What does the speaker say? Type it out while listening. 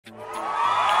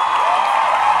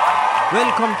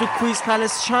Welcome to Quiz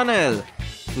Palace channel.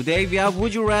 Today we have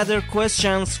Would You Rather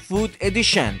Questions Food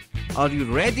Edition. Are you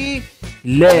ready?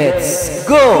 Let's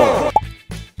go!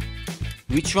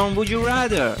 Which one would you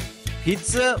rather?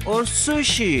 Pizza or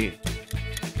sushi?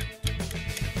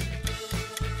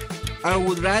 I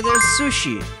would rather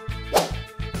sushi.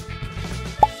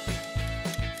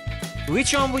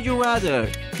 Which one would you rather?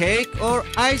 Cake or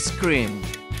ice cream?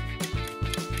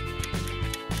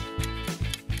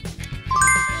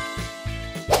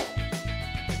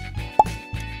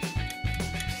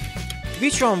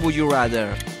 Which one would you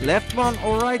rather? Left one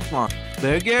or right one?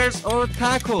 Burgers or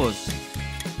tacos?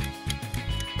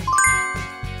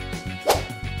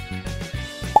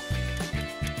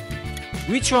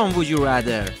 Which one would you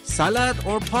rather? Salad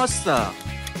or pasta?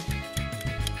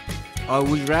 I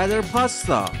would rather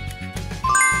pasta.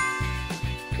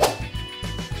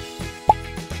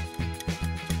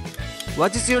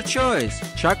 What is your choice?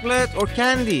 Chocolate or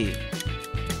candy?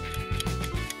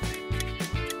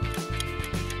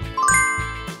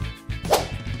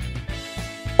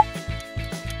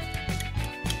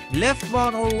 Left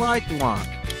one or right one?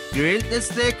 Grilled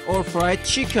steak or fried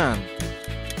chicken?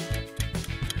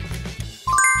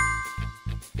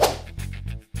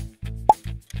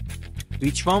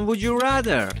 Which one would you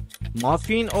rather?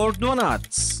 Muffin or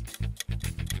donuts?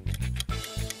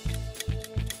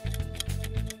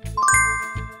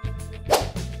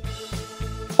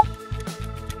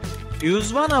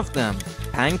 Choose one of them.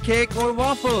 Pancake or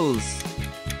waffles?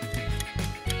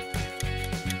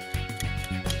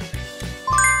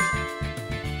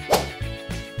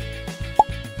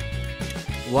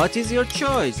 What is your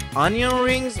choice? Onion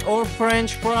rings or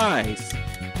French fries?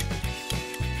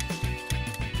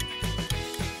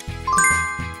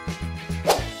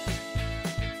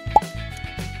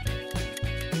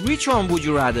 Which one would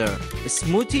you rather? A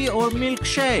smoothie or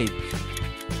milkshake?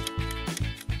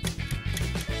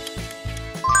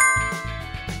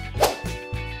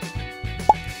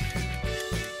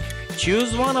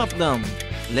 Choose one of them.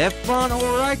 Left one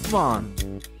or right one?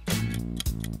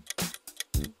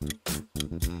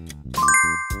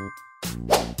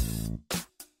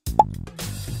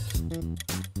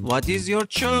 What is your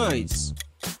choice?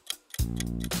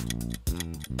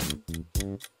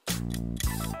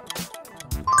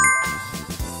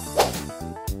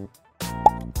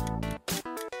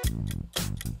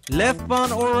 Left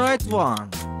one or right one?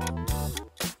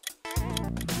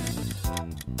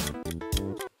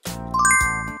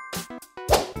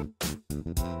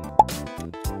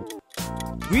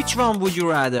 Which one would you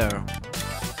rather?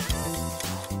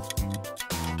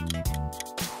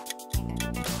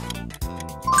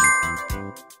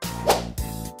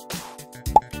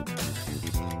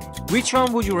 Which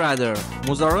one would you rather?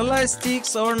 Mozzarella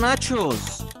sticks or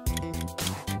nachos?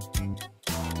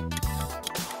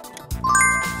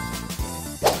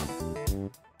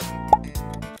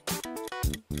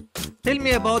 Tell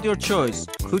me about your choice,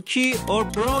 cookie or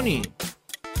brownie?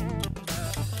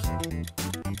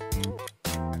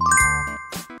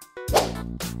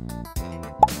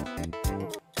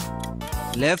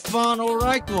 Left one or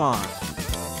right one?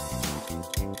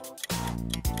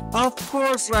 Of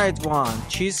course right one,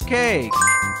 cheesecake.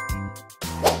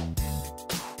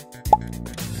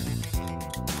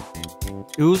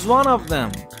 Choose one of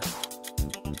them.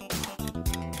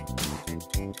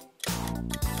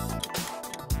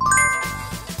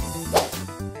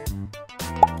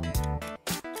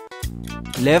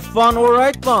 Left one or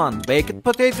right one? Baked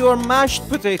potato or mashed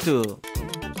potato?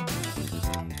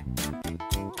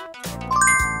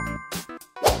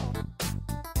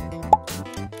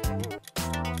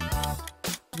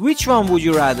 Which one would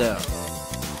you rather?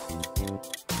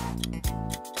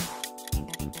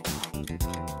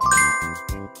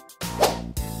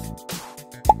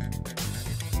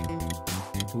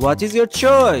 What is your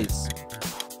choice?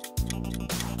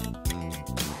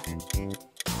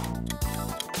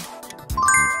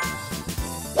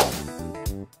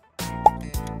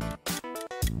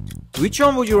 Which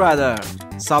one would you rather?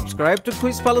 Subscribe to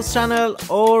Quiz Palace channel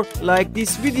or like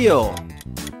this video.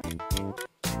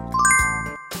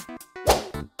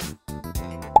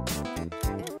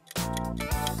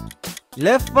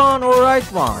 Left one or right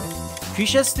one?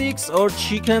 Fish sticks or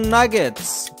chicken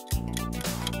nuggets?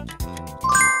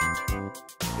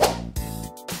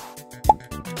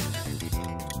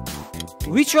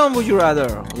 Which one would you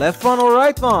rather? Left one or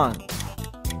right one?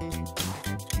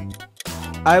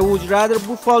 I would rather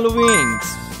buffalo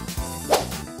wings.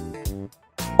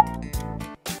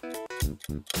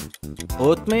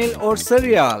 Oatmeal or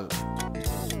cereal?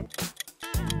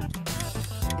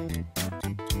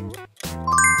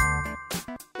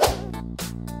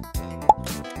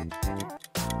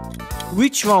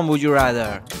 Which one would you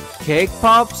rather? Cake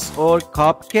pops or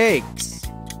cupcakes?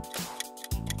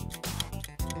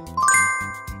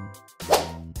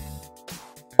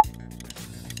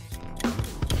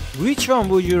 Which one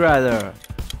would you rather?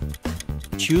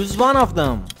 Choose one of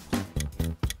them.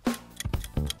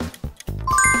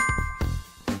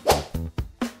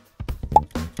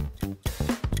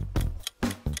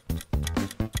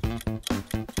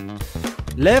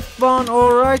 Left one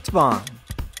or right one?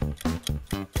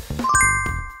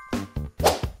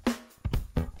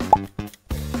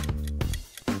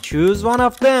 Choose one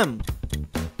of them.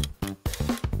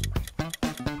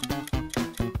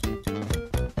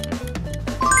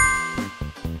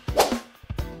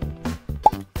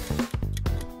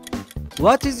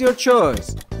 What is your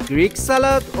choice? Greek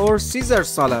salad or Caesar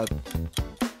salad?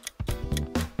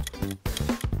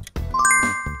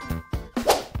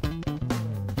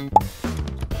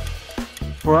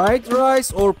 Fried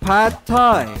rice or pad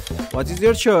thai? What is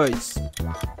your choice?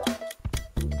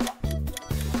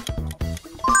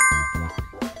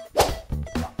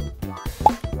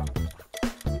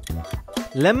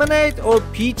 Lemonade or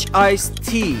peach iced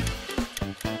tea?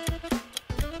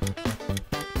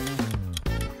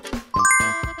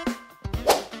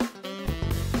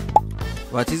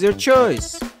 What is your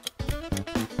choice?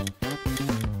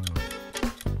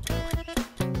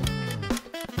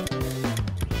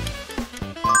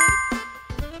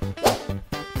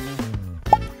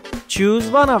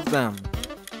 Choose one of them.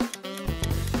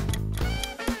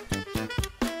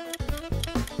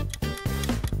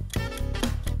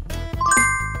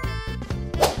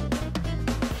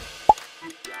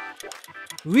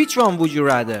 Which one would you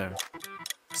rather?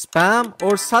 Spam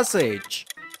or sausage?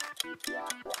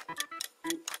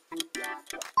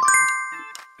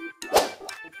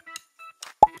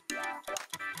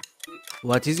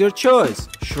 What is your choice?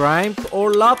 Shrimp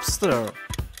or lobster?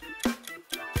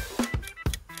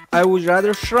 I would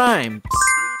rather shrimps.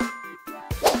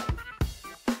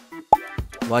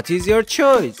 What is your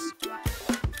choice?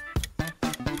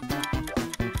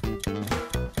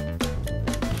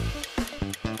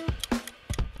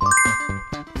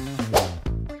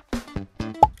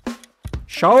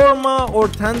 Shawarma or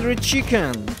tandoori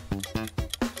chicken?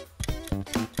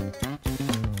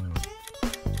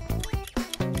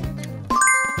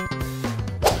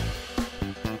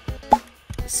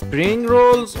 Spring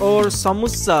rolls or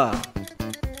samosa?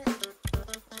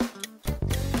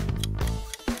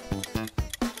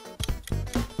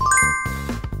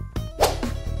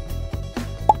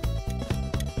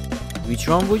 Which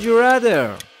one would you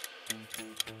rather?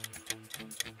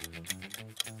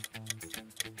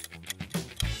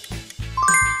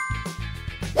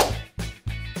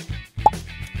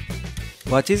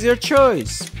 What is your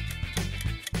choice?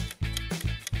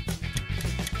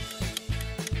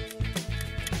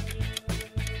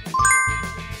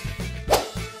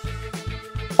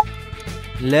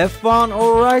 Left one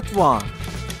or right one?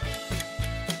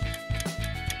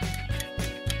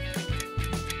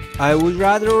 I would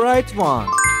rather right one.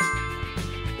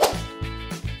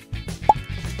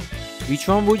 Which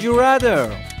one would you rather?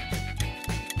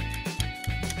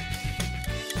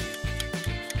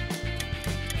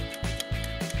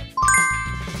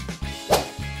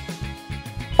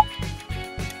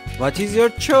 What is your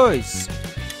choice?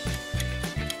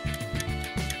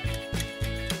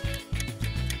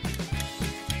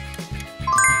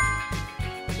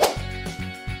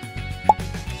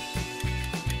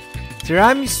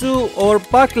 Tiramisu or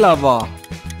baklava?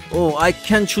 Oh, I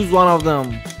can choose one of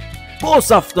them.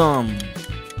 Both of them.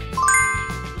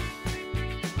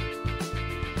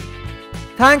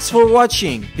 Thanks for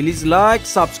watching. Please like,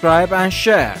 subscribe and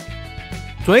share.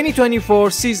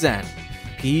 2024 season.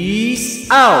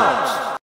 Peace out.